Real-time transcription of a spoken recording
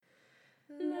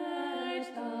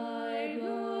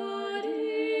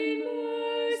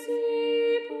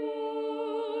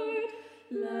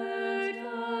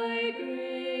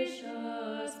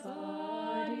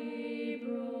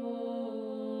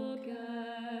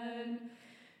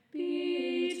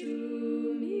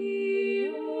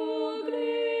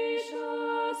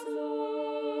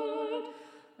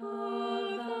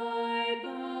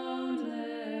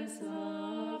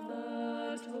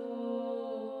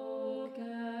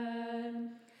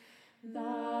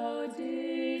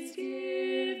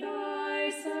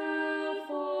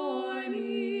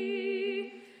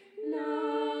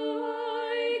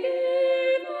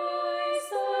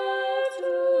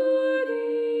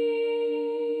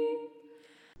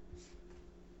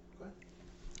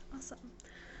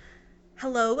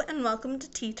Hello and welcome to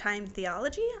Tea Time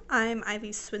Theology. I'm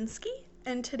Ivy Swinsky,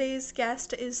 and today's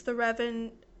guest is the Reverend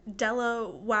Della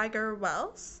Wagger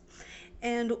Wells,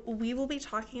 and we will be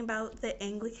talking about the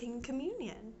Anglican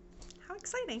Communion. How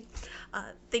exciting!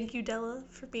 Thank you, Della,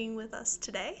 for being with us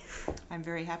today. I'm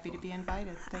very happy to be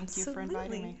invited. Thank you for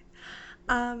inviting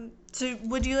me. So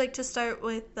would you like to start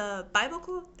with the Bible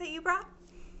quote that you brought?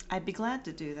 I'd be glad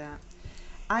to do that.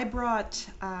 I brought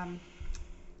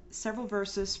several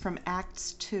verses from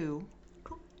Acts 2,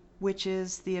 Cool. which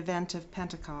is the event of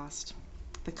Pentecost,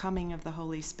 the coming of the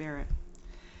Holy Spirit.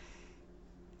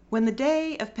 When the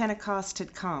day of Pentecost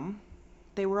had come,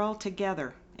 they were all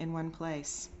together in one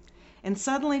place. And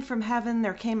suddenly from heaven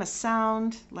there came a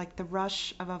sound like the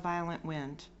rush of a violent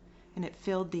wind, and it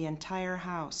filled the entire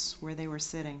house where they were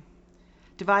sitting.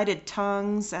 Divided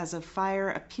tongues as of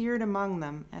fire appeared among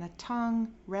them, and a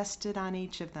tongue rested on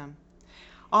each of them.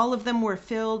 All of them were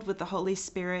filled with the Holy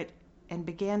Spirit and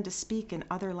began to speak in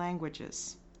other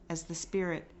languages as the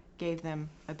Spirit gave them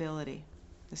ability.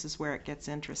 This is where it gets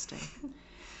interesting.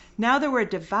 Now there were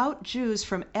devout Jews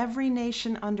from every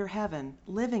nation under heaven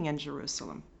living in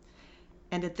Jerusalem.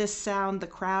 And at this sound the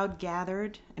crowd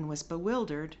gathered and was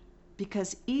bewildered,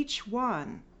 because each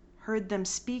one heard them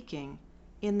speaking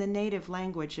in the native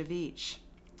language of each.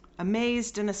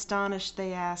 Amazed and astonished,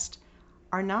 they asked,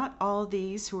 "Are not all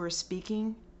these who are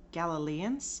speaking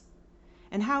Galileans?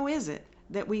 And how is it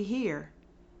that we hear,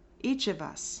 each of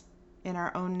us, in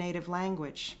our own native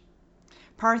language?"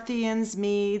 Parthians,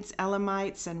 Medes,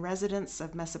 Elamites, and residents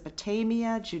of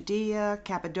Mesopotamia, Judea,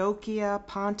 Cappadocia,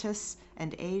 Pontus,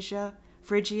 and Asia,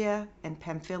 Phrygia and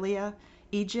Pamphylia,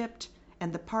 Egypt,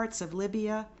 and the parts of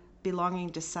Libya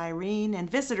belonging to Cyrene,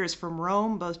 and visitors from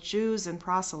Rome, both Jews and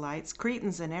proselytes,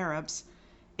 Cretans and Arabs,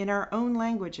 in our own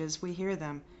languages we hear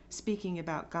them speaking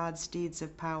about God's deeds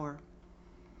of power.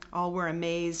 All were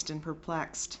amazed and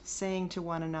perplexed, saying to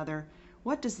one another,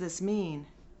 "What does this mean?"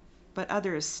 But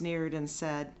others sneered and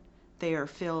said, "They are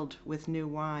filled with new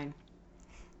wine."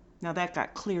 Now that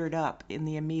got cleared up in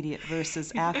the immediate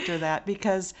verses after that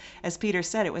because, as Peter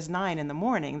said, it was 9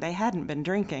 a.m. They hadn't been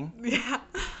drinking. Yeah.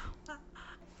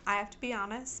 I have to be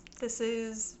honest, this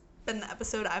has been the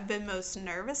episode I've been most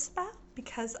nervous about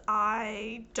because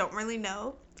I don't really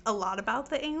know a lot about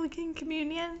the Anglican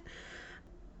Communion.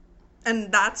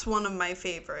 And that's one of my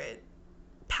favorite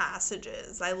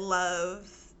passages. I love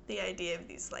the idea of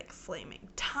these like flaming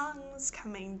tongues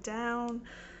coming down.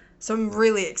 So I'm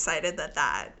really excited that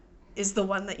that is the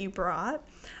one that you brought.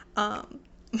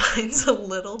 Mine's a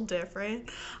little different.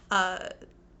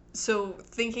 So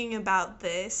thinking about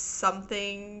this,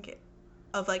 something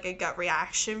of like a gut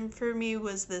reaction for me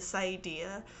was this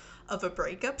idea of a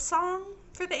breakup song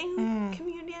for the Anglican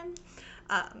Communion.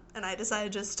 And I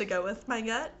decided just to go with my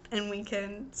gut, and we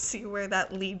can see where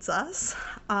that leads us.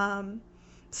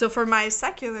 So for my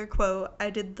secular quote, I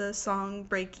did the song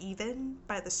Break Even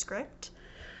by The Script.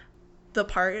 The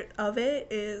part of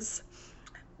it is,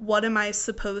 what am I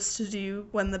supposed to do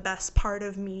when the best part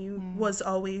of me was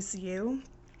always you?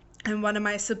 And what am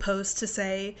I supposed to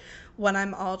say when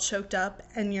I'm all choked up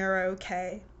and you're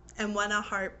okay? And when a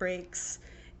heart breaks,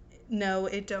 no,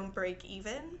 it don't break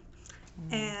even.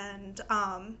 And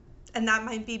that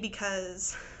might be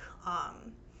because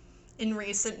in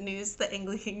recent news, the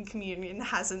Anglican Communion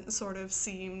hasn't sort of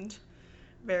seemed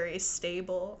very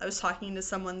stable. I was talking to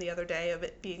someone the other day of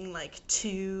it being like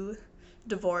two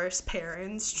divorced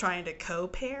parents trying to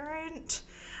co-parent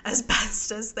as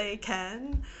best as they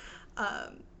can.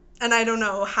 And I don't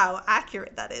know how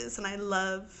accurate that is, and I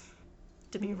love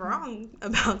to be wrong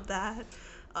about that,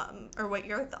 or what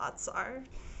your thoughts are.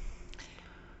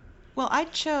 Well, I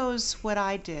chose what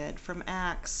I did from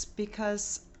Acts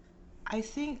because I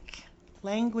think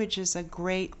language is a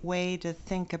great way to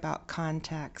think about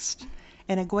context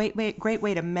and a great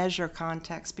way to measure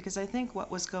context, because I think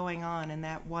what was going on in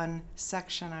that one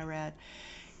section I read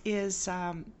is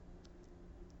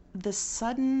the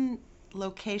sudden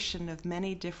location of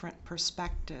many different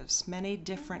perspectives, many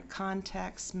different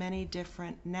contexts, many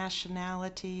different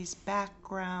nationalities,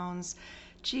 backgrounds,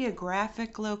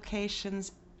 geographic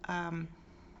locations,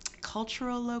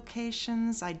 cultural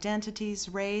locations, identities,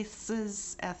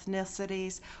 races,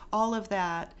 ethnicities, all of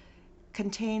that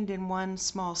contained in one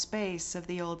small space of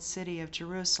the old city of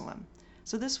Jerusalem.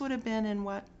 So this would have been in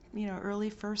early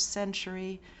first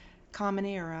century Common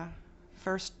Era,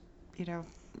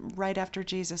 right after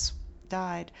Jesus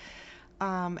died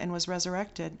and was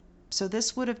resurrected. So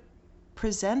this would have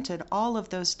presented all of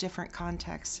those different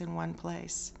contexts in one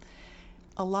place.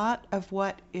 A lot of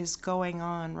what is going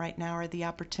on right now are the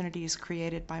opportunities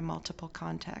created by multiple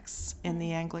contexts in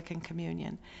the Anglican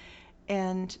Communion.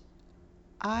 And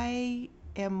I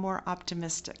am more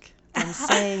optimistic than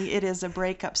saying it is a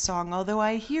breakup song, although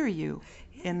I hear you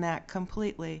in that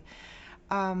completely.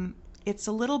 It's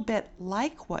a little bit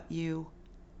like what you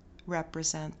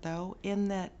represent, though, in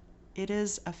that it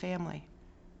is a family.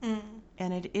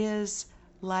 And it is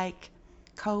like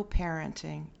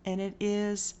co-parenting, and it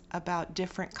is about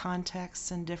different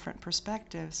contexts and different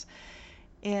perspectives.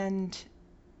 And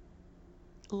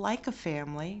like a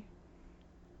family,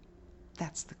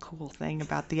 that's the cool thing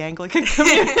about the Anglican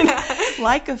communion.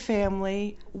 Like a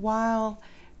family, while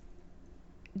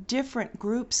different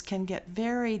groups can get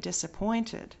very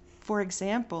disappointed. For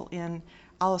example,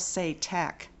 I'll say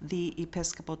TEC, the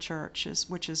Episcopal Church,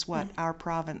 which is what our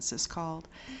province is called.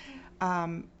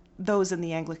 Those in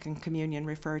the Anglican Communion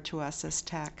refer to us as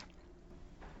TEC.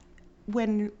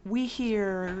 When we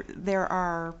hear there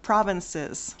are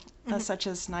provinces, such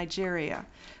as Nigeria,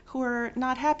 who are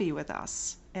not happy with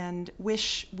us and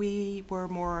wish we were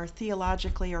more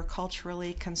theologically or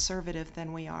culturally conservative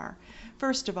than we are.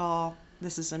 First of all,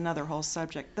 this is another whole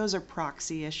subject. Those are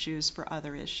proxy issues for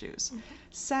other issues.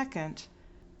 Second,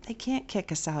 they can't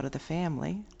kick us out of the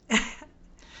family.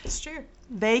 It's true.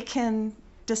 They can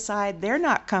decide they're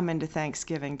not coming to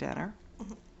Thanksgiving dinner,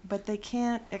 but they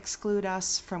can't exclude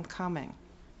us from coming.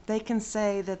 They can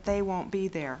say that they won't be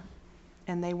there,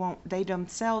 and they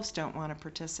themselves don't want to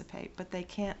participate, but they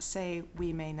can't say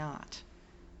we may not.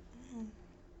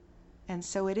 And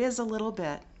so it is a little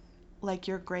bit like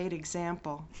your great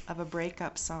example of a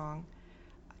breakup song,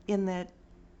 in that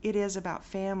it is about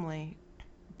family,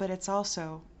 but it's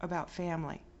also about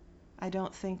family. I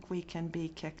don't think we can be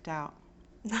kicked out.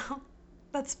 No,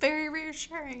 that's very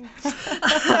reassuring.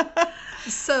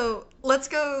 So let's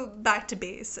go back to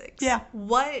basics. Yeah.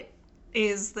 What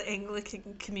is the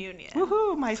Anglican Communion?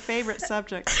 Woohoo, my favorite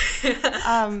subject.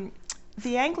 The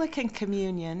Anglican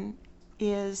Communion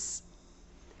is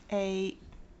a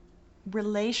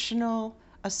relational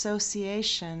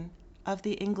association of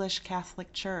the English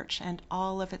Catholic Church and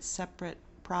all of its separate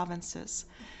provinces.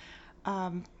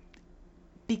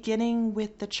 Beginning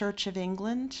with the Church of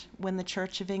England, when the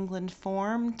Church of England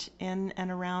formed in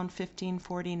and around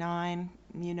 1549,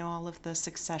 you know, all of the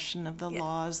succession of the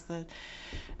laws, the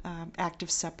Act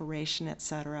of Separation,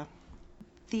 etc.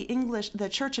 The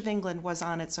Church of England was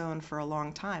on its own for a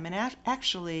long time, and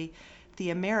actually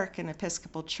the American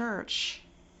Episcopal Church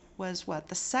was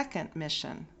the second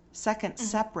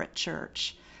separate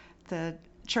church. The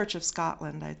Church of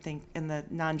Scotland, I think, and the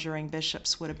non-juring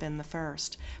bishops would have been the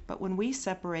first. But when we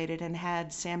separated and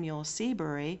had Samuel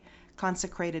Seabury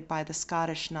consecrated by the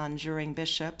Scottish non-juring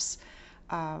bishops,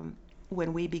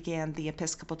 when we began the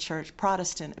Episcopal Church,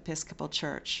 Protestant Episcopal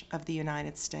Church of the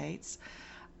United States,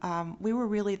 we were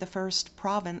really the first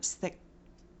province that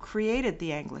created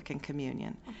the Anglican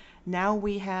Communion. Now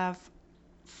we have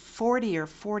 40 or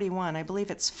 41, I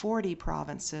believe it's 40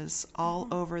 provinces all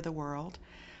over the world.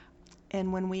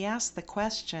 And when we ask the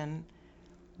question,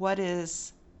 what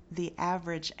is the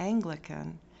average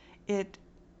Anglican, it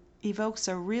evokes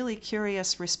a really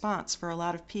curious response for a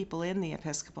lot of people in the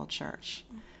Episcopal Church.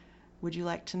 Would you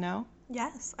like to know?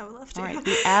 Yes, I would love to. All right.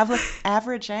 The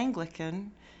average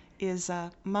Anglican is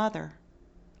a mother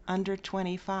under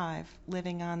 25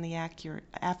 living on the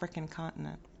African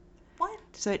continent. What?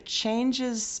 So it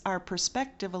changes our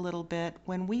perspective a little bit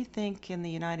when we think in the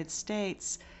United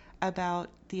States about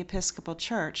the Episcopal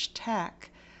Church, TEC,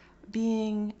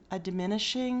 being a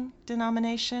diminishing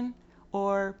denomination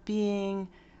or being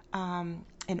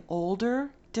an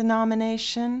older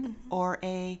denomination or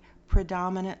a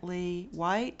predominantly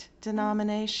white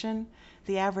denomination.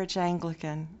 The average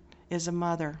Anglican is a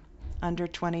mother under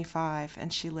 25,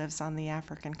 and she lives on the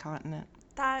African continent.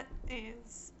 That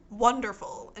is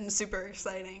wonderful and super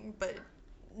exciting, but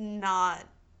not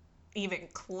even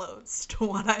close to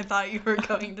what I thought you were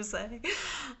going to say.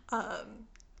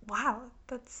 Wow,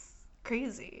 that's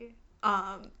crazy.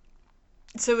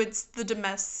 So it's the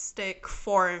domestic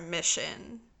foreign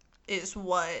mission is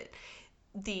what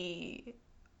the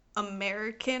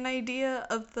American idea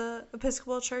of the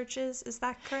Episcopal Church is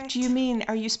that correct? Do you mean,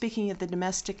 are you speaking of the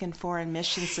Domestic and Foreign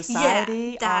Mission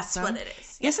Society? Yeah, that's awesome. what it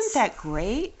is. Yes. Isn't that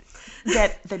great?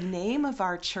 That the name of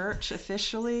our church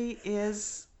officially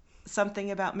is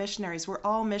something about missionaries. We're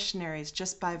all missionaries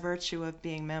just by virtue of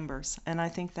being members, and I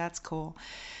think that's cool.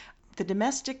 The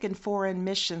Domestic and Foreign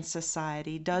Mission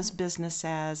Society does business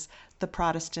as the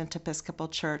Protestant Episcopal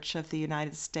Church of the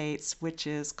United States, which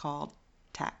is called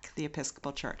TEC, the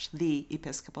Episcopal Church, the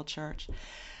Episcopal Church.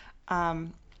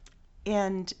 And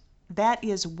that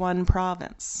is one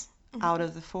province out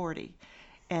of the 40.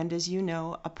 And as you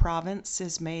know, a province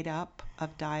is made up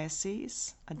of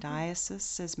dioceses. A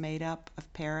diocese is made up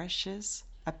of parishes.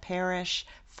 A parish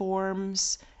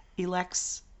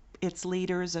elects its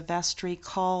leaders, a vestry,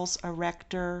 calls a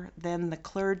rector, then the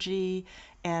clergy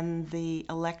and the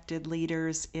elected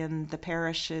leaders in the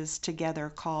parishes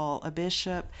together call a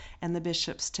bishop, and the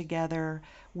bishops together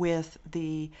with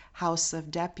the House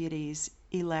of Deputies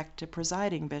elect a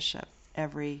presiding bishop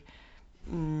every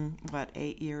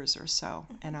 8 years or so.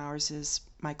 And ours is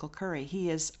Michael Curry. He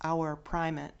is our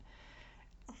primate,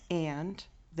 and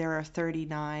there are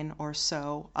 39 or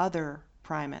so other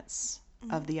primates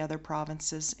of the other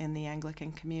provinces in the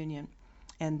Anglican Communion.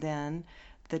 And then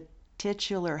the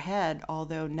titular head,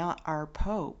 although not our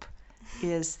Pope,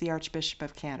 is the Archbishop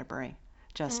of Canterbury,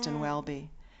 Justin Welby.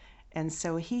 And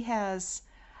so he has,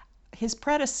 his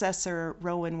predecessor,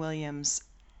 Rowan Williams,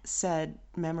 said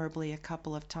memorably a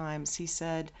couple of times, he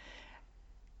said,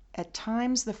 at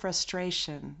times the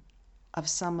frustration of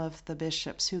some of the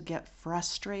bishops who get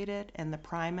frustrated and the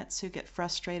primates who get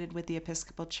frustrated with the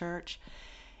Episcopal Church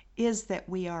is that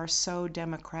we are so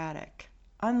democratic,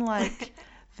 unlike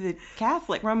the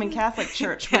Roman Catholic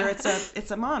Church, where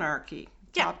it's a monarchy,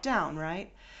 top down,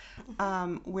 right?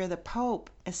 Where the Pope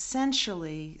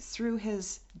essentially, through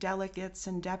his delegates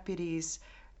and deputies,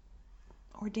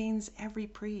 ordains every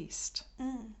priest,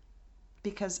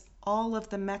 because all of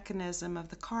the mechanism of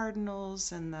the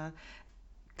cardinals and the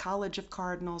College of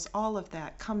Cardinals, all of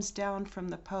that comes down from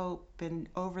the Pope and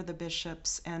over the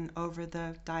bishops and over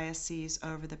the dioceses,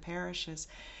 over the parishes,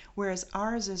 whereas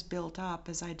ours is built up,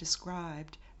 as I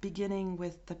described, beginning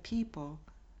with the people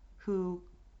who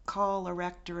call a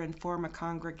rector and form a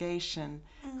congregation,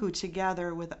 who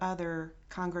together with other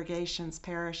congregations,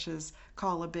 parishes,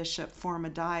 call a bishop, form a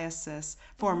diocese,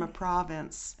 form a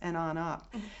province, and on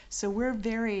up. So we're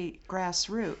very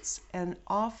grassroots, and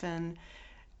often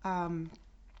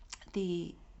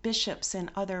the bishops in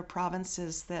other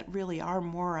provinces that really are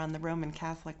more on the Roman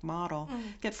Catholic model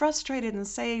get frustrated and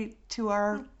say to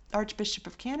our Archbishop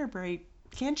of Canterbury,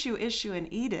 can't you issue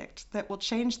an edict that will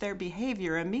change their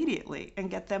behavior immediately and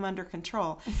get them under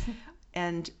control?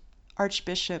 And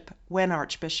when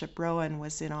Archbishop Rowan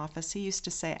was in office, he used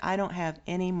to say, I don't have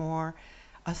any more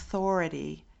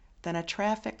authority than a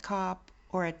traffic cop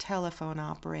or a telephone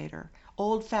operator.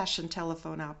 Old-fashioned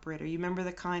telephone operator. You remember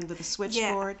the kind with a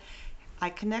switchboard? Yeah. I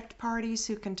connect parties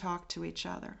who can talk to each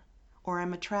other. Or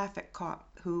I'm a traffic cop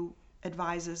who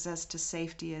advises as to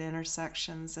safety at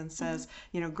intersections and says,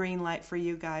 green light for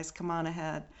you guys, come on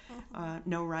ahead.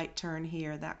 No right turn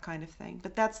here, that kind of thing.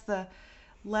 But that's the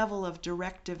level of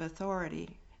directive authority.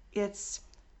 It's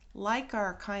like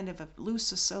our kind of a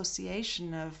loose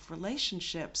association of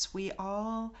relationships. We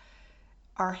all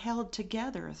are held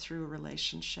together through a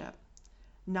relationship,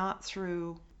 not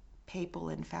through papal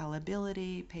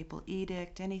infallibility, papal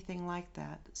edict, anything like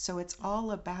that. So it's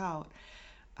all about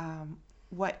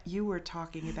what you were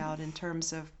talking about in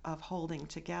terms of holding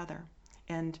together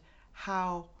and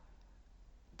how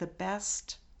the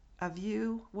best of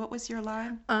you, what was your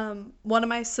line? What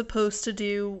am I supposed to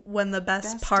do when the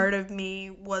best part of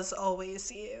me was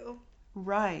always you?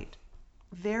 Right.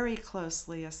 Very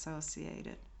closely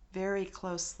associated, very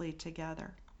closely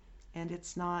together. And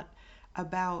it's not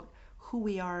about who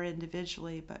we are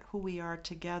individually, but who we are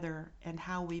together and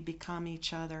how we become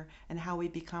each other and how we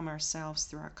become ourselves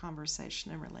through our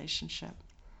conversation and relationship.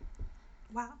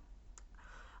 Wow.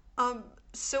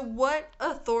 So what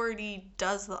authority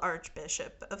does the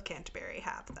Archbishop of Canterbury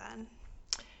have then?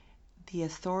 The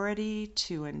authority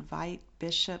to invite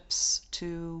bishops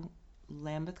to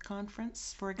Lambeth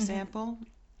Conference, for example,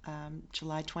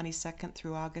 July 22nd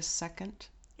through August 2nd.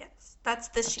 Yes, that's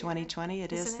this year. 2020,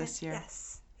 it is this year.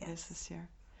 Yes. It is this year.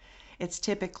 It's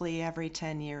typically every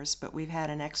 10 years, but we've had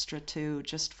an extra 2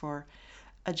 just for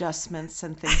adjustments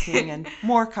and thinking and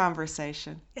more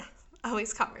conversation. Yes,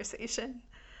 always conversation.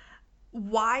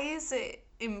 Why is it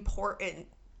important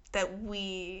that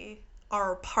we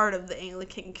are part of the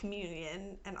Anglican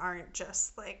Communion and aren't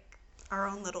just like our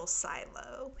own little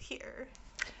silo here?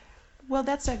 Well,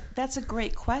 that's a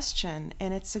great question,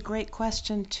 and it's a great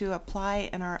question to apply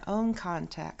in our own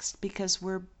context because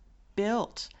we're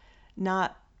built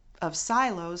not of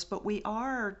silos, but we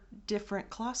are different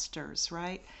clusters,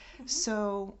 right?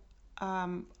 So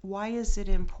why is it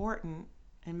important,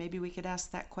 and maybe we could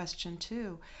ask that question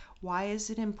too, why is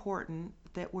it important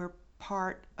that we're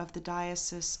part of the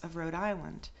Diocese of Rhode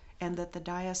Island and that the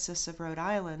Diocese of Rhode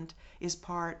Island is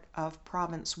part of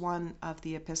Province 1 of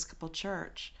the Episcopal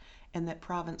Church and that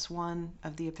Province 1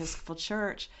 of the Episcopal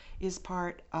Church is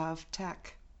part of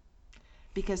TEC?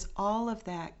 Because all of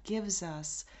that gives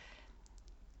us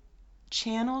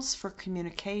channels for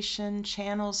communication,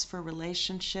 channels for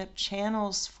relationship,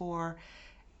 channels for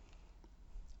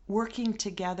working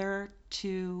together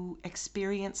to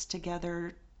experience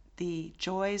together the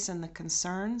joys and the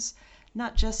concerns,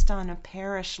 not just on a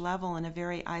parish level in a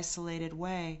very isolated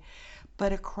way,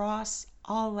 but across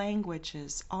all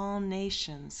languages, all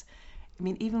nations. I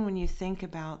mean, even when you think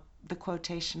about the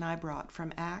quotation I brought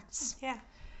from Acts, Yeah.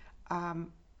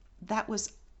 that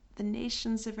was the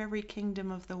nations of every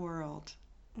kingdom of the world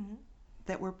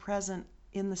that were present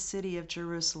in the city of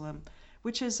Jerusalem,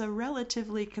 which is a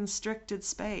relatively constricted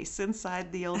space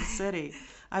inside the old city.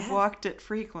 I've walked it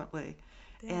frequently,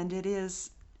 and it is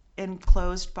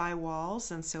enclosed by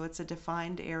walls, and so it's a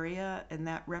defined area, and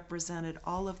that represented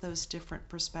all of those different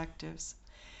perspectives.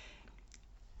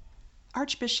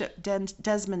 Archbishop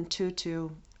Desmond Tutu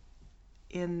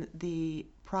in the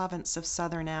province of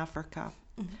Southern Africa,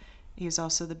 he was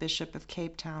also the Bishop of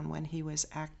Cape Town when he was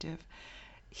active,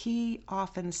 he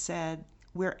often said,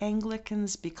 "We're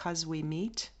Anglicans because we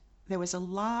meet." There was a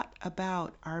lot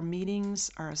about our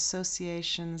meetings, our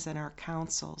associations, and our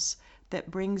councils that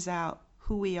brings out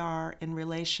who we are in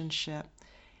relationship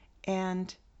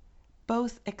and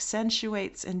both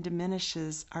accentuates and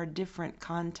diminishes our different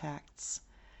contexts.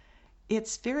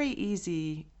 It's very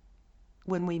easy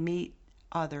when we meet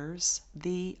others,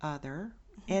 the other,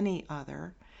 any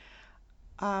other,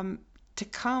 to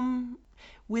come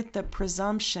with the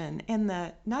presumption, and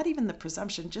not even the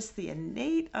presumption, just the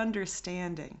innate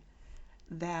understanding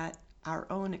that our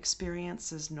own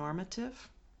experience is normative.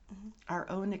 Our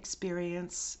own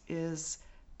experience is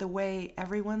the way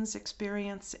everyone's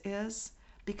experience is,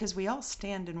 because we all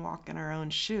stand and walk in our own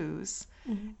shoes,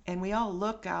 and we all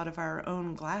look out of our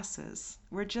own glasses.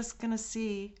 We're just going to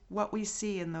see what we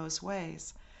see in those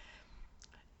ways.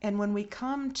 And when we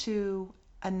come to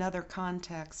another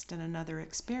context and another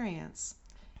experience,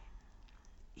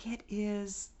 it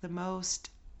is the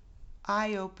most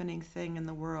eye-opening thing in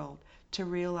the world to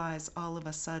realize all of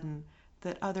a sudden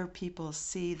that other people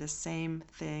see the same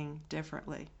thing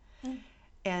differently.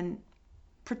 And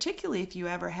particularly if you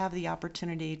ever have the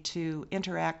opportunity to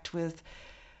interact with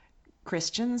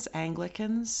Christians,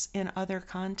 Anglicans in other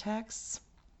contexts,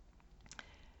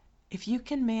 if you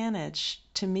can manage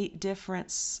to meet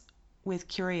difference with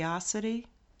curiosity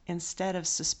instead of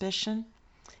suspicion,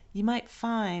 you might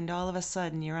find all of a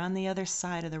sudden you're on the other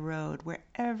side of the road where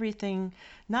everything,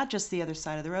 not just the other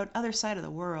side of the road, other side of the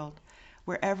world,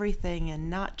 where everything, and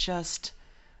not just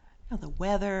the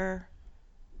weather,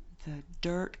 the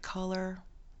dirt color,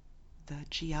 the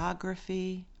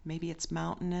geography, maybe it's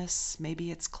mountainous,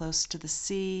 maybe it's close to the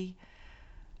sea,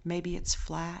 maybe it's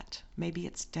flat, maybe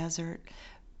it's desert.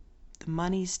 The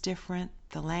money's different,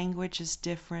 the language is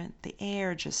different, the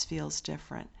air just feels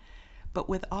different. But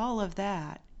with all of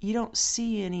that, you don't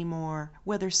see anymore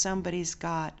whether somebody's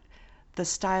got the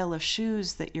style of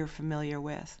shoes that you're familiar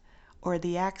with or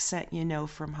the accent you know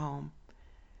from home.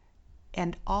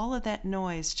 And all of that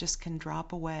noise just can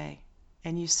drop away,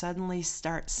 and you suddenly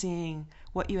start seeing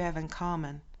what you have in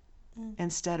common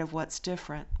instead of what's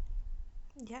different.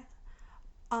 Yeah.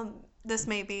 This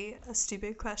may be a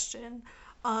stupid question,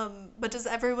 but does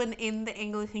everyone in the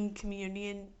Anglican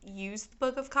Communion use the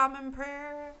Book of Common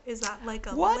Prayer? Is that like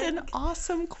a What link? an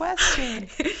awesome question.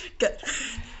 Good.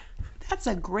 That's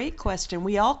a great question.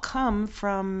 We all come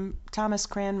from Thomas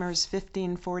Cranmer's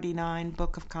 1549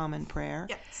 Book of Common Prayer.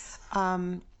 Yes.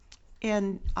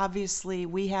 And obviously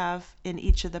we have, in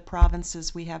each of the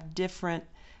provinces, we have different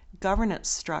governance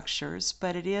structures,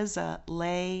 but it is a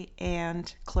lay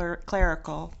and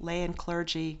clerical, lay and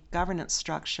clergy governance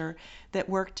structure that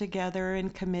work together in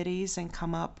committees and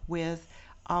come up with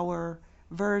our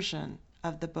version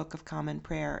of the Book of Common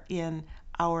Prayer in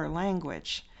our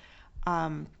language.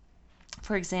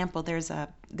 For example, there's a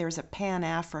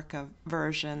Pan-Africa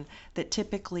version that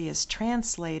typically is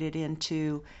translated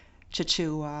into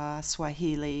Chichewa,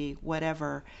 Swahili,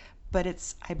 whatever, but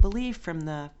it's, I believe, from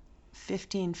the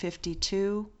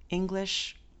 1552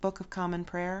 English Book of Common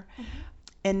Prayer,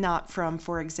 and not from,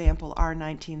 for example, our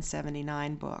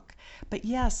 1979 book. But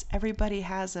yes, everybody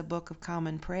has a Book of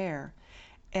Common Prayer,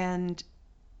 and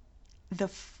the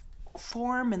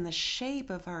form and the shape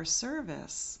of our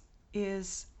service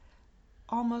is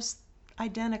almost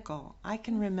identical. I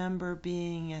can remember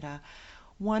being at a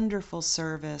wonderful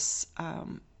service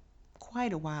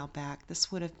quite a while back.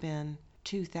 This would have been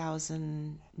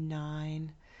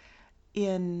 2009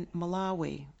 in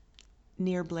Malawi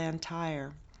near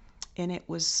Blantyre. And it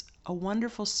was a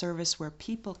wonderful service where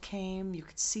people came. You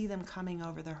could see them coming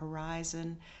over the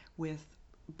horizon with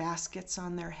baskets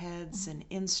on their heads and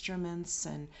instruments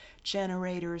and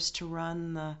generators to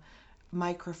run the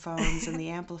microphones and the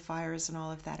amplifiers and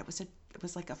all of that. It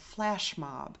was like a flash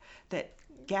mob that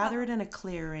gathered in a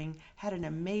clearing, had an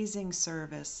amazing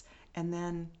service, and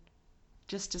then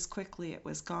just as quickly it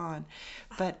was gone.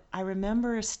 But I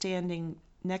remember standing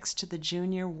next to the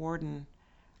junior warden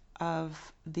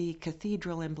of the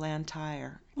cathedral in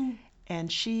Blantyre,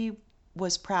 and she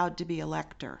was proud to be a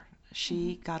lector.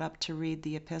 She got up to read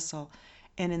the epistle,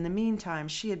 and in the meantime,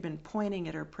 she had been pointing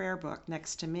at her prayer book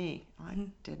next to me. I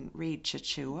didn't read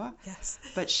Chichewa, Yes.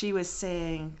 but she was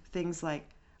saying things like,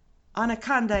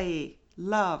 Anakandai,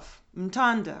 love,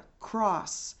 Mtanda,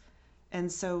 cross.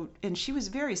 And she was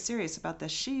very serious about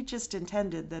this. She just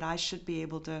intended that I should be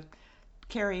able to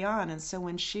carry on. And so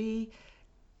when she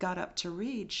got up to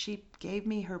read, she gave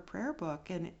me her prayer book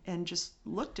and just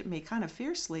looked at me kind of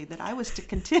fiercely that I was to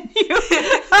continue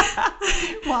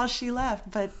while she left.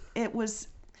 But it was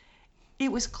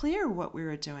clear what we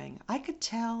were doing. I could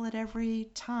tell at every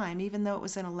time, even though it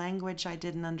was in a language I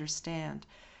didn't understand,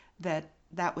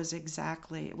 that was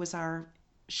exactly, it was our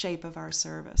shape of our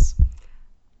service.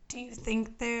 Do you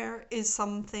think there is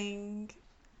something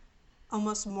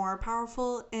almost more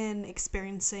powerful in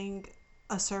experiencing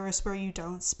a service where you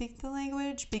don't speak the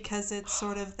language, because it's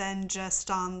sort of then just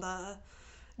on the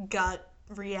gut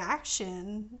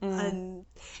reaction, and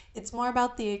it's more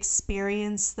about the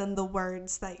experience than the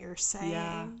words that you're saying?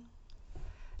 Yeah.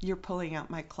 You're pulling out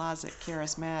my closet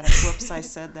charismatic. Whoops, I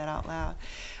said that out loud.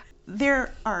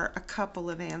 There are a couple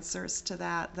of answers to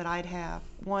that I'd have.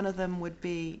 One of them would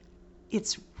be,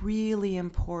 it's really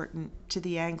important to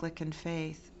the Anglican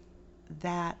faith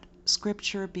that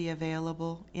Scripture be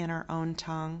available in our own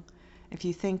tongue. If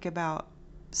you think about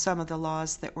some of the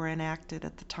laws that were enacted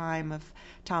at the time of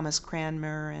Thomas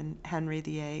Cranmer and Henry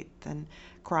VIII and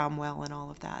Cromwell and all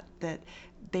of that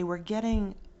they were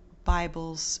getting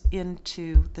Bibles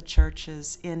into the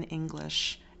churches in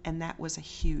English, and that was a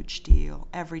huge deal.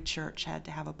 Every church had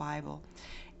to have a Bible.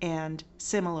 And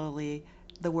similarly,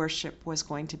 the worship was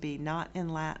going to be not in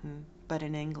Latin, but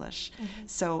in English.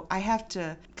 So I have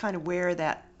to kind of wear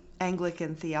that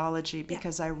Anglican theology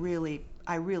because I really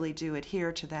do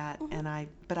adhere to that,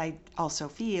 but I also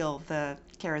feel the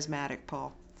charismatic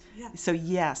pull. Yeah. So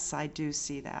yes, I do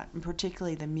see that, and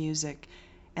particularly the music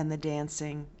and the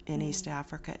dancing in East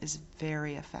Africa is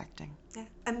very affecting. Yeah,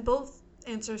 and both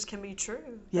answers can be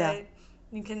true. Yeah. Right?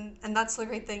 You can, and that's the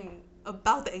great thing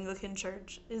about the Anglican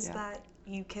Church is that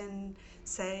you can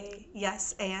say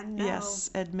yes and no. Yes,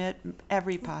 admit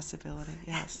every possibility.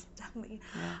 Yes. Definitely.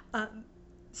 Yeah.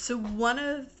 So one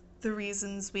of the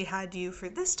reasons we had you for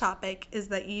this topic is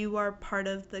that you are part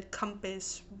of the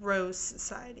Compass Rose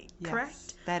Society, correct?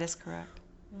 Yes, that is correct.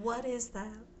 What is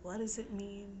that? What does it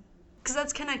mean? Because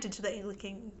that's connected to the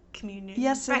Anglican communion.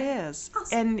 Yes, right? it is.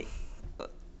 Awesome. And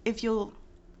if you'll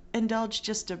indulge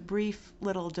just a brief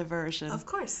little diversion. Of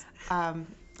course. I'm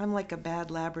like a bad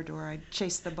Labrador. I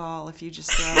chase the ball if you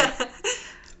just throw it.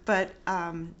 But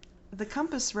the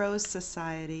Compass Rose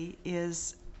Society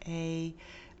is a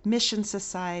mission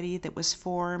society that was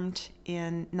formed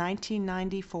in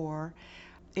 1994.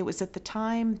 It was at the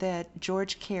time that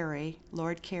George Carey,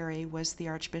 Lord Carey, was the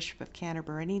Archbishop of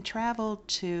Canterbury, and he traveled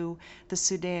to the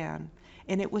Sudan.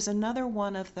 And it was another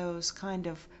one of those kind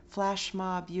of flash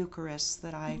mob Eucharists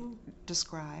that I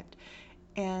described.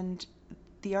 And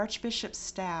the Archbishop's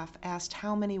staff asked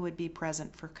how many would be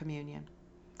present for communion,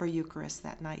 for Eucharist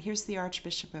that night. Here's the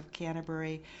Archbishop of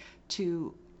Canterbury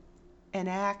to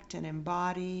enact and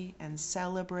embody and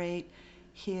celebrate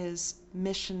his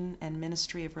mission and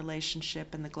ministry of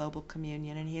relationship in the global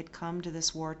communion. And he had come to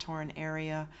this war-torn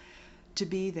area to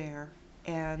be there.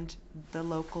 And the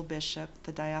local bishop,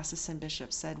 the diocesan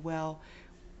bishop, said, well,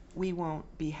 we won't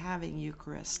be having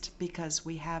Eucharist because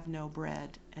we have no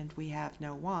bread and we have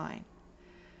no wine.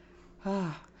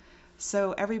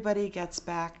 So everybody gets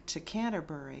back to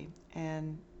Canterbury,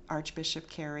 and Archbishop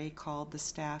Carey called the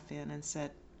staff in and said,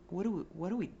 what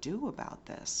do we do about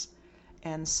this?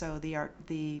 And so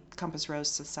the Compass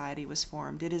Rose Society was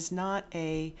formed. It's not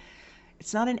an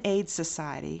aid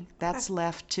society. That's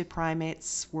left to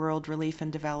Primates World Relief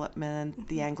and Development,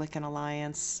 the Anglican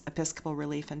Alliance, Episcopal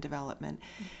Relief and Development.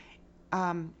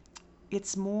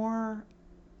 It's more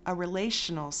a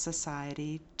relational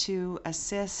society to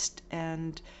assist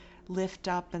and lift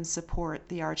up and support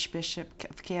the Archbishop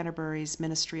of Canterbury's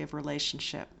ministry of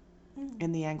relationship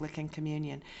in the Anglican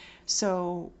Communion.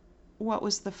 So what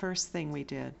was the first thing we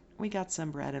did? We got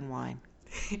some bread and wine.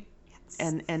 Yes.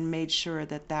 And made sure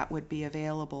that would be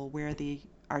available where the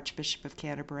Archbishop of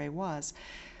Canterbury was.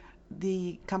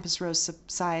 The Compass Rose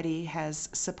Society has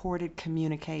supported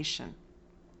communication.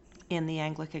 in the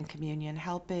Anglican Communion,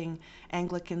 helping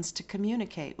Anglicans to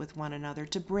communicate with one another,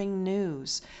 to bring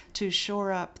news, to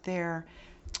shore up their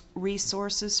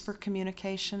resources for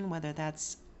communication, whether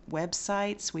that's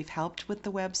websites. We've helped with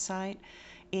the website.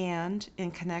 And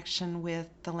in connection with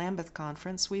the Lambeth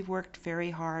Conference, we've worked very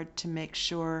hard to make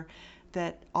sure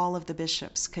that all of the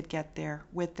bishops could get there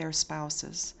with their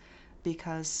spouses,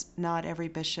 because not every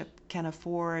bishop can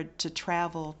afford to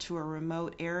travel to a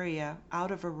remote area,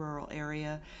 out of a rural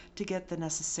area, to get the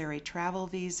necessary travel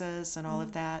visas and all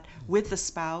of that, with the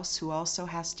spouse who also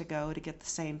has to go to get the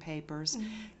same papers,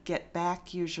 get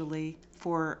back usually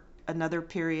for another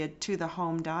period to the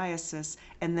home diocese,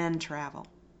 and then travel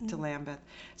to Lambeth.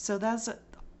 So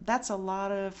that's a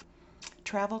lot of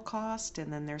travel cost,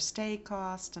 and then their stay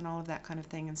cost and all of that kind of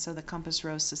thing. And so the Compass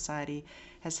Rose Society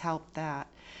has helped that.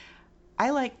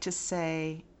 I like to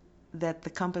say that the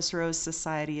Compass Rose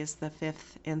Society is the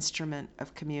fifth instrument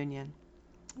of communion.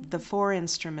 The four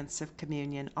instruments of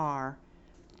communion are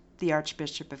the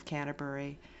Archbishop of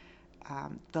Canterbury,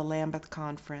 the Lambeth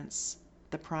Conference,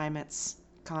 the Primates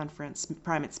Conference,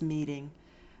 Primates Meeting,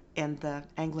 and the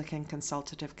Anglican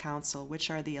Consultative Council, which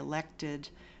are the elected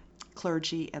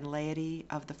clergy and laity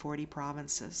of the 40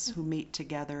 provinces who meet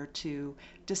together to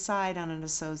decide on an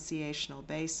associational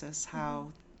basis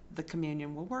how the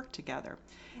communion will work together.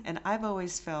 And I've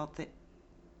always felt that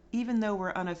even though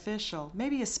we're unofficial,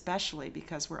 maybe especially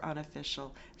because we're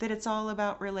unofficial, that it's all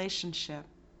about relationship.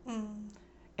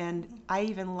 And I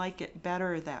even like it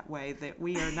better that way, that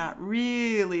we are not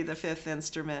really the fifth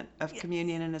instrument of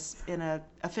communion in an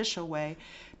official way,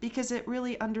 because it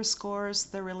really underscores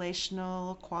the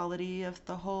relational quality of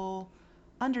the whole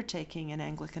undertaking in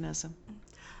Anglicanism.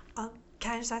 Can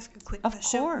I just ask a quick Of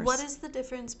question? course. What is the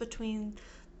difference between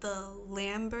the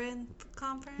Lambeth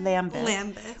Conference?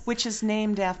 Lambeth, which is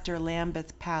named after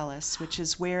Lambeth Palace, which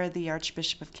is where the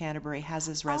Archbishop of Canterbury has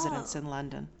his residence in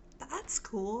London. That's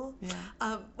cool.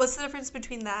 Yeah. What's the difference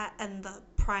between that and the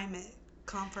Primate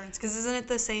Conference? Because isn't it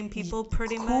the same people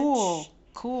pretty much?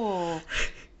 Cool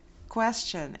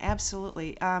question.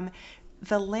 Absolutely.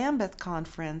 The Lambeth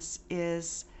Conference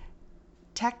is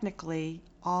technically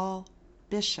all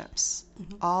bishops,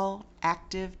 all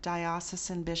active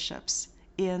diocesan bishops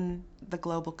in the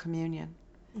Global Communion.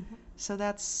 So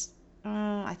that's,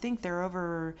 I think there are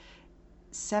over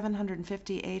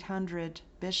 750, 800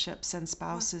 bishops and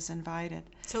spouses invited.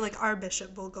 So like our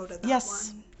bishop will go to that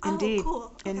yes, one? Indeed. Oh, cool.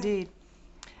 Okay. Indeed.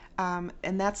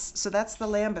 And that's the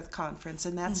Lambeth Conference,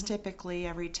 and that's typically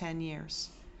every 10 years.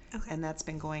 Okay. And that's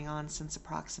been going on since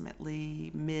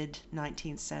approximately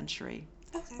mid-19th century,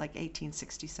 like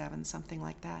 1867, something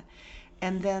like that.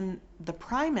 And then the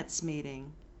Primates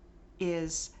meeting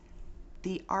is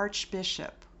the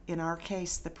Archbishop, in our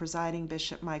case, the presiding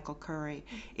bishop, Michael Curry.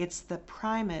 It's the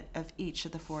primate of each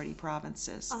of the 40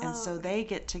 provinces. And so they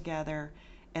get together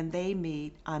and they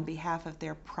meet on behalf of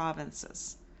their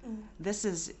provinces.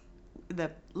 The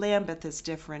Lambeth is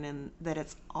different in that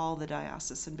it's all the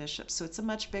diocesan bishops. So it's a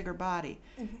much bigger body.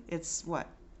 It's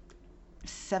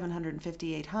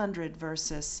 750, 800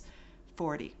 versus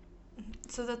 40.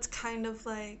 So that's kind of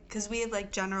like, because we have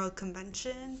like General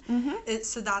Convention,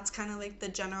 so that's kind of like the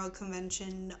General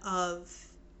Convention of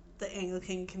the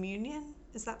Anglican Communion,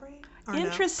 is that right? Or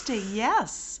Interesting, no?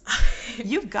 Yes.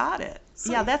 You've got it.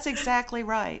 Sweet. Yeah, that's exactly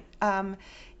right.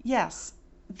 Yes,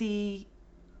 the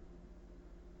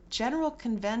General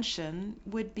Convention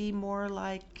would be more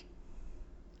like,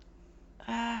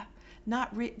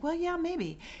 well, yeah,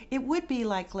 maybe. It would be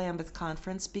like Lambeth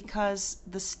Conference, because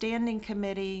the Standing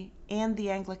Committee and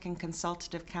the Anglican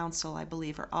Consultative Council, I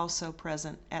believe, are also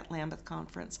present at Lambeth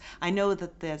Conference. I know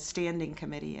that the Standing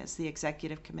Committee is the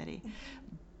Executive Committee.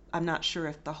 I'm not sure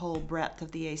if the whole breadth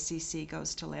of the ACC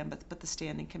goes to Lambeth, but the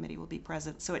Standing Committee will be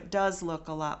present. So it does look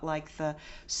a lot like the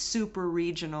super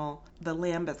regional, the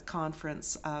Lambeth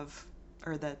Conference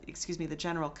the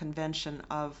General Convention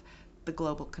of the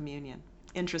Global Communion.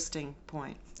 Interesting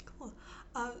point. Cool.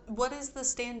 What is the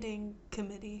Standing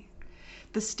Committee?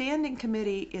 The Standing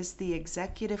Committee is the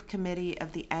executive committee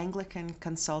of the Anglican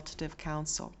Consultative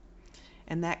Council,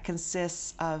 and that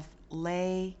consists of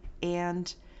lay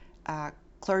and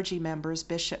clergy members,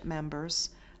 bishop members,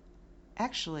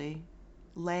 actually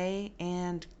lay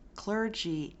and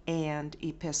clergy and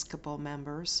episcopal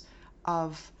members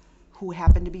who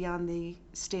happen to be on the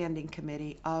Standing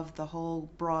Committee of the whole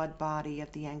broad body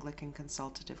of the Anglican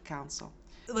Consultative Council.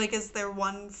 Like, is there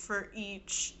one for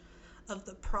each of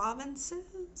the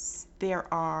provinces?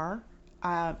 There are.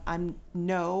 I'm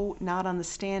not on the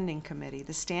Standing Committee.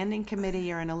 The Standing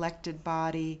Committee are an elected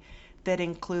body that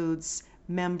includes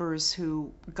members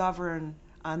who govern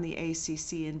on the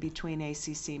ACC in between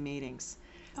ACC meetings.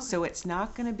 Okay. So it's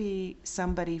not going to be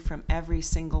somebody from every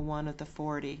single one of the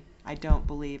 40. I don't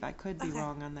believe. I could be Okay.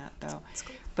 wrong on that, though. That's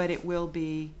cool. But it will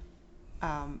be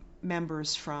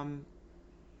members from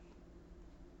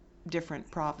different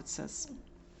provinces.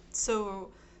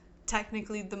 So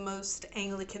technically the most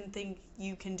Anglican thing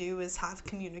you can do is have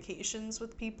communications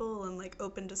with people and like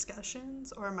open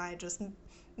discussions, or am I just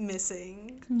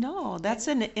missing? No, that's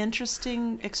an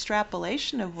interesting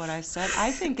extrapolation of what I said.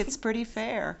 I think it's pretty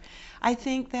fair. I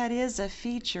think that is a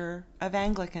feature of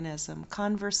Anglicanism,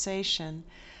 conversation.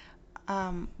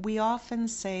 We often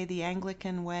say the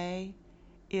Anglican way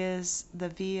is the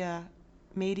via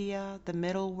media, the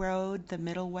middle road, the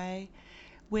middle way,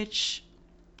 which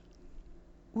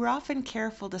we're often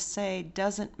careful to say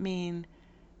doesn't mean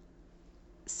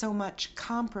so much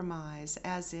compromise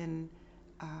as in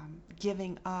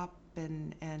giving up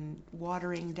and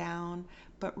watering down,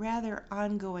 but rather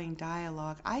ongoing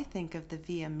dialogue. I think of the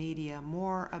via media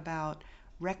more about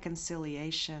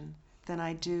reconciliation than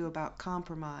I do about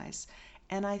compromise.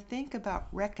 And I think about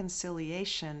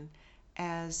reconciliation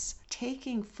as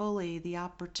taking fully the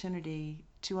opportunity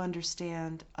to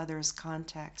understand others'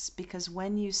 context. Because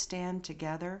when you stand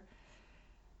together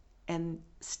and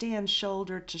stand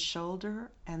shoulder to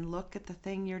shoulder and look at the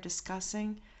thing you're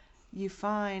discussing, you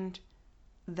find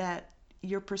that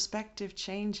your perspective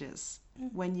changes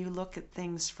when you look at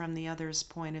things from the other's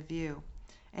point of view.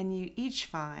 And you each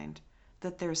find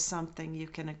that there's something you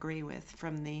can agree with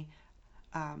from the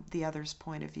other's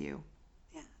point of view.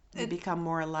 Yeah. You become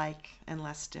more alike and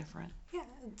less different. Yeah,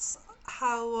 it's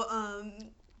how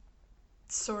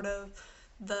sort of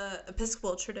the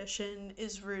Episcopal tradition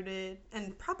is rooted,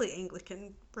 and probably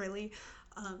Anglican really,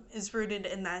 is rooted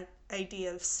in that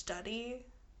idea of study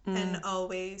and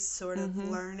always sort of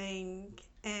learning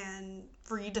and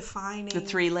redefining. The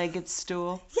three-legged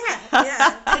stool.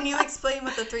 Yeah. Can you explain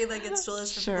what the three-legged stool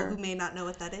is for Sure. people who may not know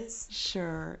what that is?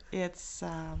 Sure. It's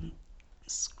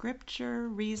scripture,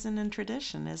 reason, and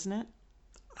tradition, isn't it?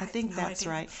 I think that's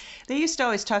right. They used to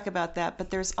always talk about that,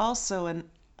 but there's also an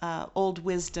old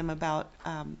wisdom about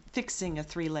fixing a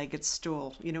three-legged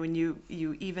stool. You know, when you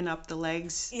even up the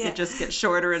legs, it just gets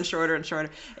shorter and shorter and shorter.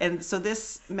 And so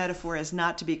this metaphor is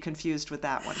not to be confused with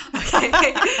that one.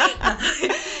 Okay.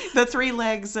 The three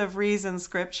legs of reason,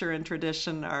 scripture, and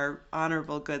tradition are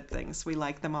honorable good things. We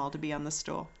like them all to be on the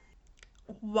stool.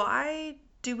 Why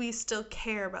do we still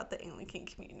care about the Anglican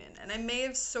Communion? And I may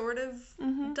have sort of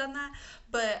done that,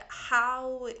 but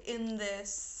how in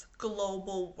this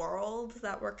global world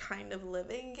that we're kind of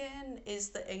living in is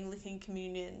the Anglican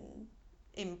Communion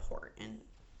important?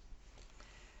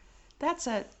 That's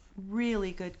a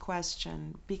really good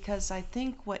question, because I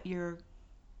think what you're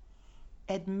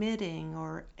admitting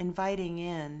or inviting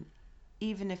in,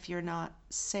 even if you're not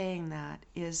saying that,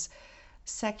 is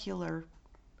secular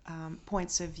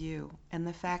points of view, and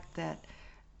the fact that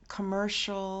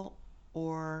commercial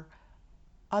or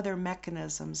other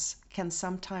mechanisms can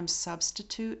sometimes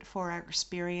substitute for our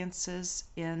experiences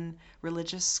in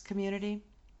religious community.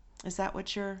 Is that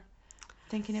what you're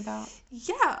thinking about?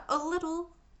 Yeah, a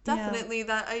little. Definitely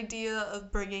that idea of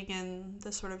bringing in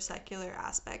the sort of secular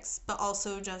aspects, but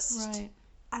also just, Right.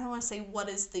 I don't want to say what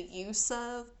is the use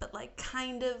of, but like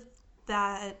kind of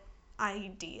that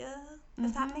idea,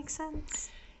 if that makes sense.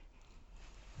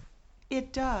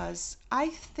 It does. I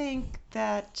think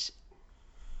that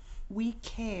we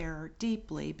care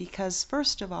deeply because,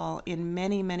 first of all, in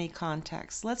many, many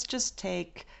contexts, let's just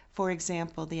take, for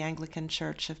example, the Anglican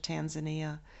Church of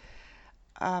Tanzania.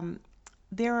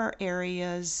 There are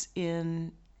areas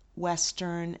in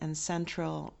western and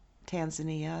central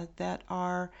Tanzania that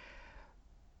are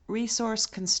resource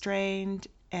constrained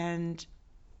and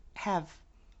have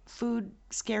food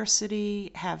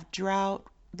scarcity, have drought,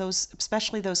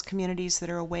 especially those communities that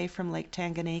are away from Lake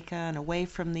Tanganyika and away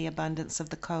from the abundance of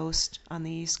the coast on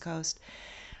the East Coast.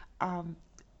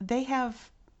 They have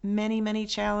many, many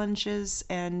challenges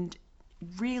and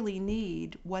really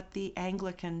need what the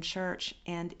Anglican Church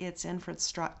and its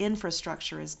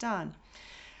infrastructure has done.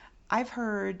 I've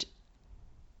heard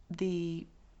the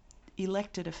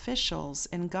elected officials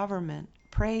in government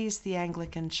praise the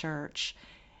Anglican Church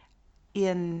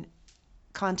in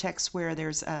contexts where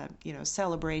there's a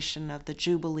celebration of the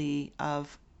Jubilee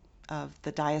of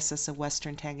the Diocese of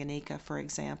Western Tanganyika, for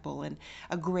example, and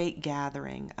a great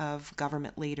gathering of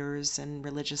government leaders and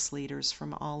religious leaders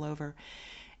from all over.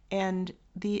 And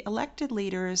the elected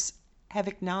leaders have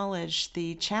acknowledged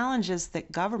the challenges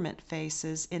that government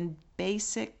faces in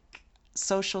basic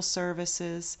social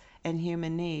services and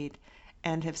human need,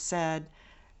 and have said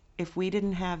if we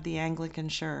didn't have the Anglican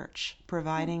Church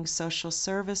providing social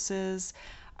services,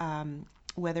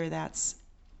 whether that's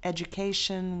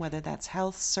education, whether that's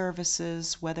health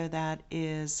services, whether that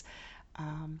is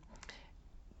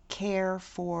care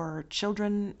for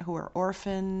children who are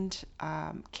orphaned,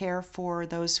 care for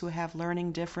those who have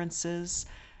learning differences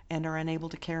and are unable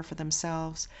to care for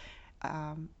themselves,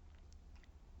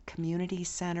 community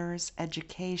centers,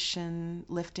 education,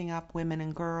 lifting up women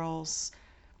and girls,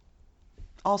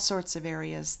 all sorts of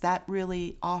areas. That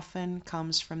really often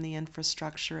comes from the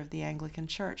infrastructure of the Anglican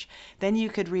Church. Then you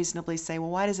could reasonably say, well,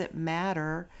 why does it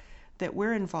matter that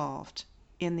we're involved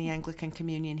in the Anglican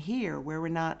Communion here, where we're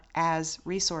not as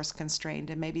resource constrained,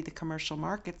 and maybe the commercial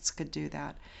markets could do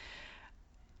that?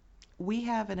 We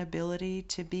have an ability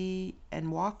to be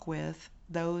and walk with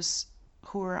those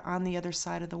who are on the other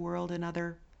side of the world in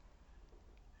other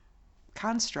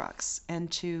constructs, and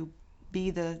to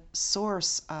be the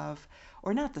source of,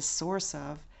 or not the source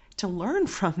of, to learn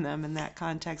from them in that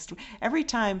context. Every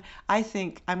time I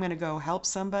think I'm going to go help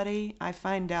somebody, I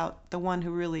find out the one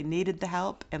who really needed the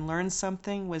help and learned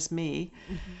something was me.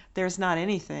 Mm-hmm. There's not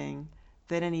anything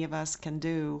that any of us can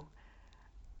do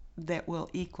that will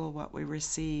equal what we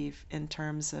receive in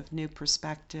terms of new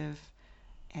perspective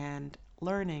and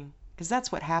learning, because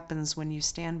that's what happens when you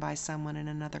stand by someone in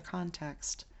another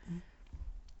context.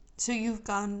 So you've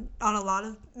gone on a lot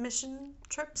of mission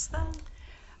trips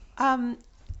then?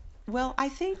 Well, I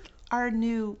think our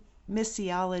new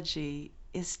missiology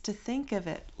is to think of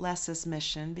it less as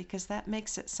mission, because that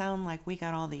makes it sound like we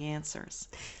got all the answers.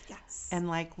 Yes. And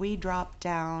like we drop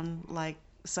down like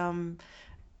some,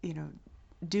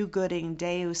 do-gooding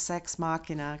deus ex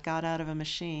machina, got out of a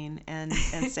machine, and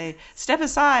say, step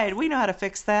aside, we know how to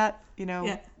fix that,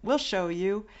 We'll show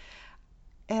you.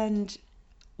 And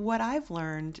what I've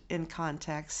learned in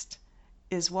context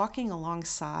is walking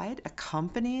alongside,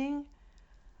 accompanying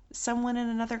someone in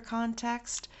another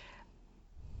context.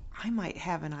 I might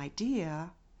have an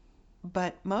idea,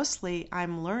 but mostly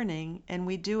I'm learning, and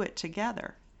we do it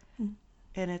together. Mm.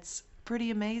 And it's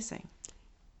pretty amazing.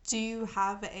 Do you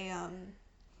have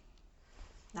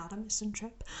not a mission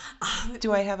trip?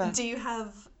 Do you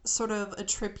have sort of a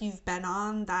trip you've been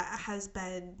on that has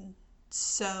been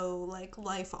so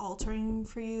life altering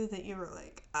for you that you were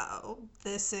like, oh,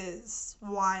 this is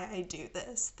why I do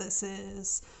this. This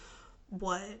is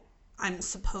what I'm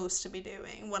supposed to be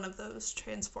doing. One of those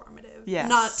transformative. Yes.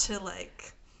 Not to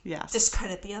yes.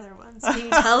 discredit the other ones. Can you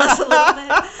tell us a little bit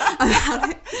about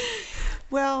it?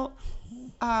 Well,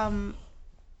 I'm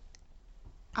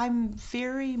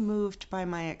very moved by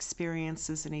my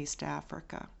experiences in East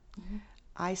Africa. Mm-hmm.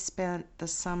 I spent the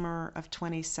summer of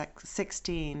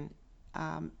 2016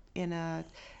 in a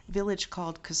village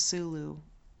called Kasulu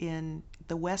in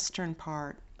the western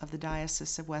part of the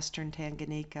Diocese of Western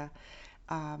Tanganyika,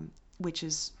 which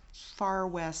is far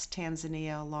west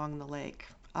Tanzania along the lake,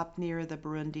 up near the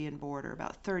Burundian border,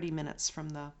 about 30 minutes from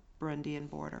the Burundian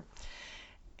border.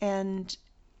 And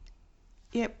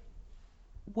it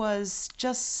was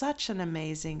just such an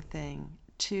amazing thing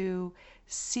to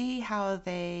see how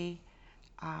they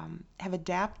have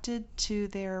adapted to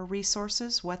their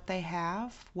resources, what they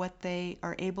have, what they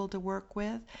are able to work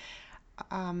with.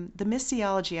 The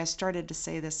missiology, I started to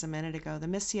say this a minute ago, the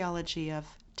missiology of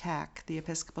TEC, the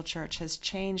Episcopal Church, has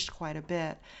changed quite a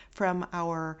bit from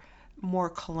our more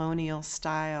colonial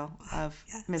style of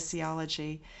yes.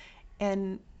 missiology.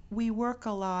 And we work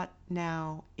a lot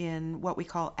now in what we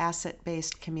call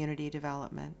asset-based community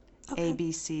development, okay.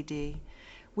 ABCD,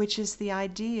 which is the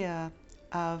idea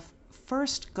of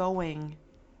first going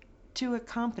to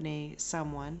accompany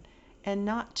someone and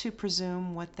not to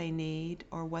presume what they need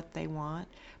or what they want,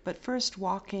 but first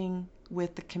walking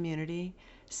with the community,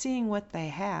 seeing what they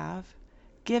have,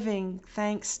 giving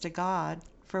thanks to God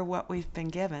for what we've been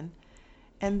given,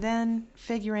 and then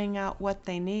figuring out what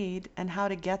they need and how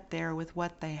to get there with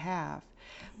what they have.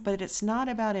 But it's not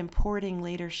about importing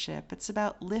leadership. It's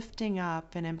about lifting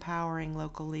up and empowering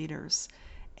local leaders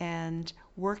and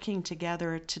working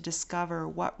together to discover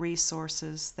what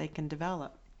resources they can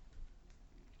develop.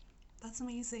 That's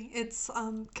amazing. It's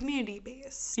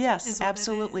community-based. Yes,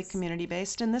 absolutely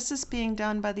community-based. And this is being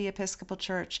done by the Episcopal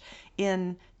Church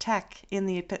in TEC, in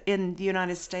the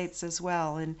United States as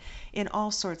well, and in all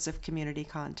sorts of community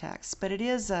contexts. But it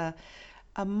is a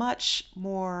much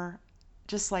more,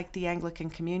 just like the Anglican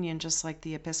Communion, just like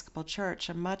the Episcopal Church,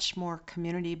 a much more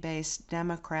community-based,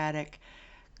 democratic,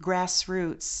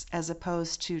 grassroots, as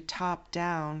opposed to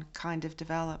top-down kind of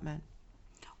development.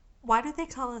 Why do they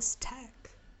call us TEC?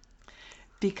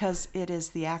 Because it is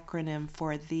the acronym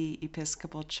for the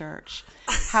Episcopal Church.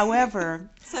 However,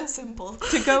 So simple.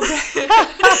 To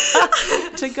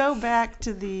go back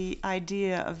to the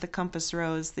idea of the compass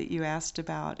rose that you asked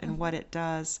about and what it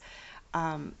does,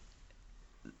 the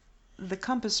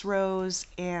compass rose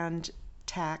and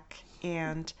TAC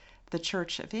and the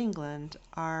Church of England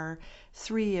are the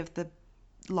three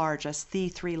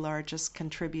largest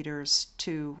contributors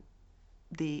to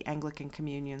the Anglican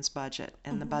Communion's budget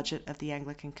and the budget of the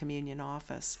Anglican Communion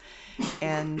Office.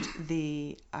 And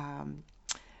the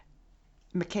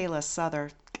Michaela Souther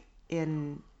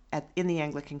in the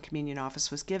Anglican Communion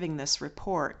Office was giving this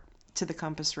report to the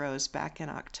Compass Rose back in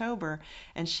October,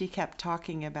 and she kept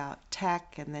talking about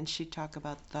TAC, and then she'd talk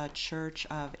about the Church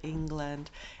of England,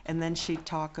 and then she'd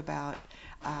talk about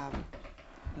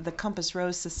the Compass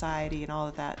Rose Society and all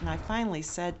of that. And I finally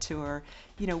said to her,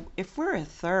 if we're a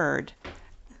third,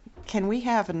 can we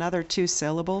have another 2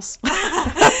 syllables?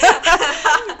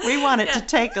 We want it to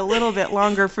take a little bit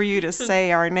longer for you to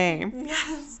say our name.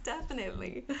 Yes,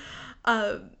 definitely.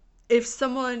 If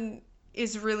someone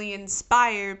is really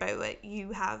inspired by what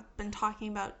you have been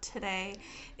talking about today,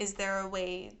 is there a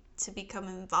way to become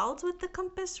involved with the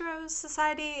Compass Rose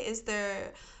Society? Is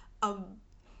there a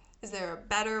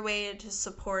better way to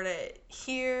support it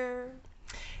here?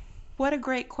 What a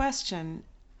great question.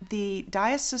 The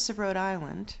Diocese of Rhode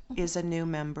Island is a new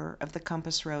member of the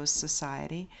Compass Rose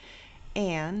Society,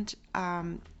 and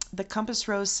the Compass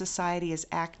Rose Society is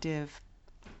active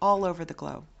all over the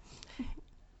globe.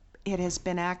 It has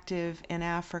been active in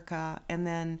Africa and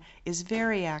then is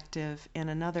very active in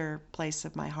another place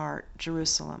of my heart,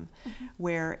 Jerusalem,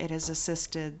 where it has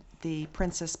assisted the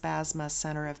Princess Basma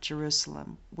Center of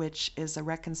Jerusalem, which is a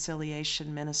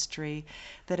reconciliation ministry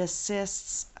that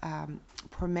assists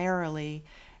primarily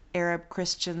Arab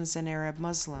Christians and Arab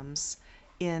Muslims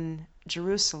in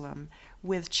Jerusalem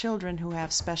with children who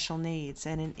have special needs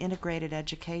and an integrated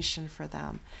education for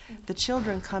them. The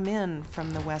children come in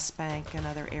from the West Bank and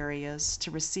other areas to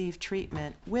receive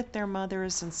treatment with their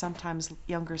mothers and sometimes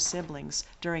younger siblings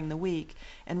during the week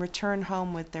and return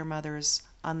home with their mothers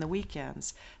on the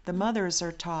weekends. The mothers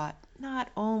are taught not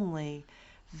only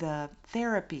the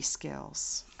therapy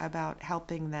skills about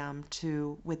helping them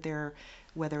with their,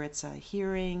 whether it's a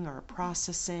hearing or a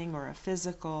processing or a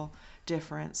physical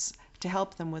difference, to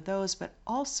help them with those, but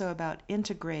also about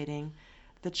integrating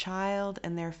the child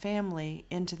and their family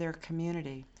into their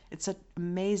community. It's an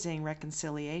amazing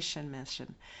reconciliation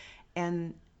mission.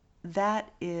 And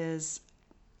that is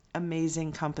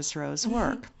amazing Compass Rose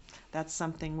work. That's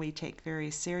something we take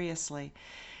very seriously.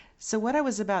 So what I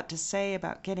was about to say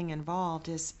about getting involved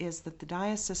is that the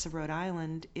Diocese of Rhode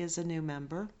Island is a new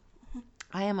member.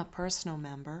 I am a personal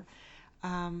member.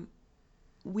 I'm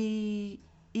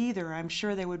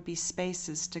sure there would be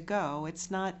spaces to go.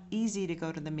 It's not easy to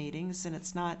go to the meetings and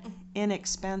it's not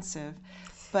inexpensive,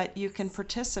 but you can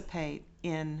participate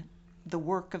in the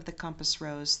work of the Compass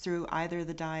Rose through either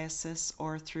the diocese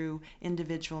or through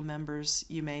individual members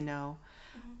you may know.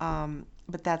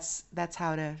 But that's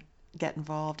how to get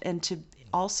involved, and to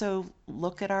also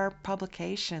look at our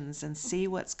publications and see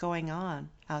what's going on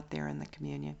out there in the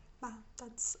communion. Wow,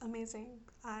 that's amazing.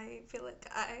 I feel like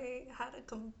I had a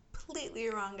completely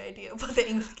wrong idea of what the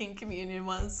Anglican Communion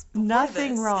was.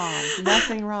 Nothing wrong.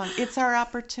 It's our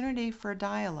opportunity for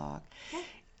dialogue. Yeah.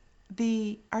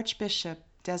 The Archbishop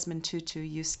Desmond Tutu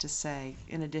used to say,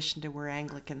 in addition to we're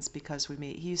Anglicans because we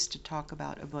meet, he used to talk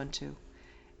about Ubuntu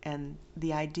and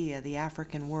the idea, the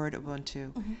African word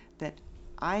Ubuntu, that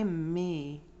I'm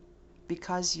me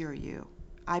because you're you.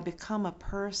 I become a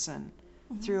person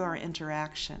through our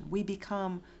interaction. We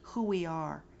become who we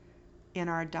are in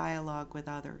our dialogue with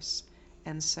others.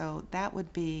 And so that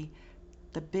would be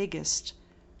the biggest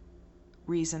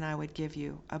reason I would give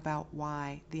you about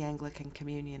why the Anglican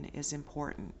Communion is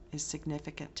important, is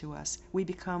significant to us. We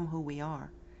become who we are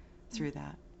through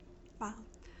that. Wow.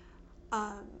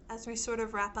 As we sort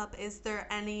of wrap up, is there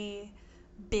any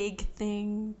big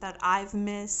thing that I've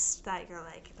missed that you're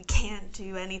like, we can't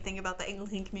do anything about the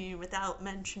Anglican Communion without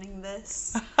mentioning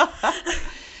this?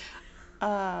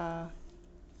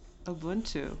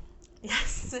 Ubuntu.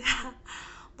 Yes.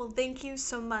 Well, thank you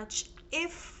so much.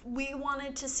 If we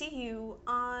wanted to see you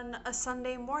on a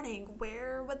Sunday morning,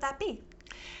 where would that be?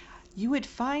 You would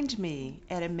find me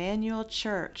at Emmanuel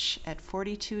Church at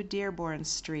 42 Dearborn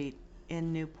Street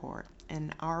in Newport.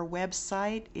 And our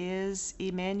website is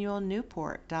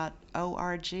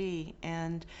emmanuelnewport.org.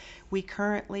 And we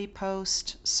currently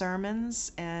post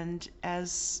sermons, and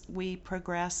as we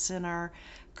progress in our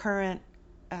current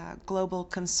global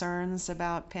concerns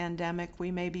about pandemic,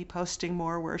 we may be posting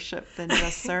more worship than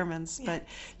just sermons, but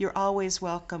you're always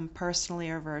welcome personally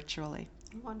or virtually.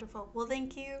 Wonderful. Well,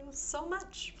 thank you so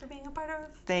much for being a part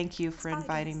of Thank you for this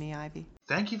inviting podcast. me, Ivy.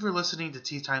 Thank you for listening to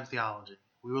Tea Time Theology.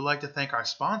 We would like to thank our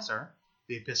sponsor,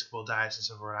 the Episcopal Diocese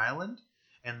of Rhode Island,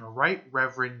 and the Right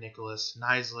Reverend Nicholas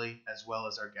Knisley, as well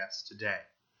as our guests today.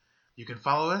 You can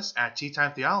follow us at Tea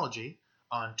Time Theology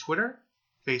on Twitter,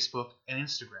 Facebook, and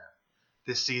Instagram.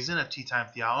 This season of Tea Time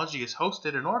Theology is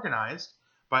hosted and organized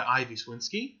by Ivy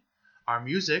Swinsky. Our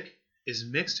music is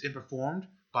mixed and performed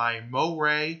by Mo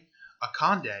Ray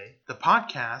Akande. The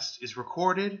podcast is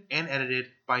recorded and edited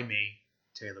by me,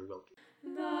 Taylor Wilkie.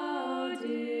 Thou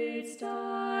didst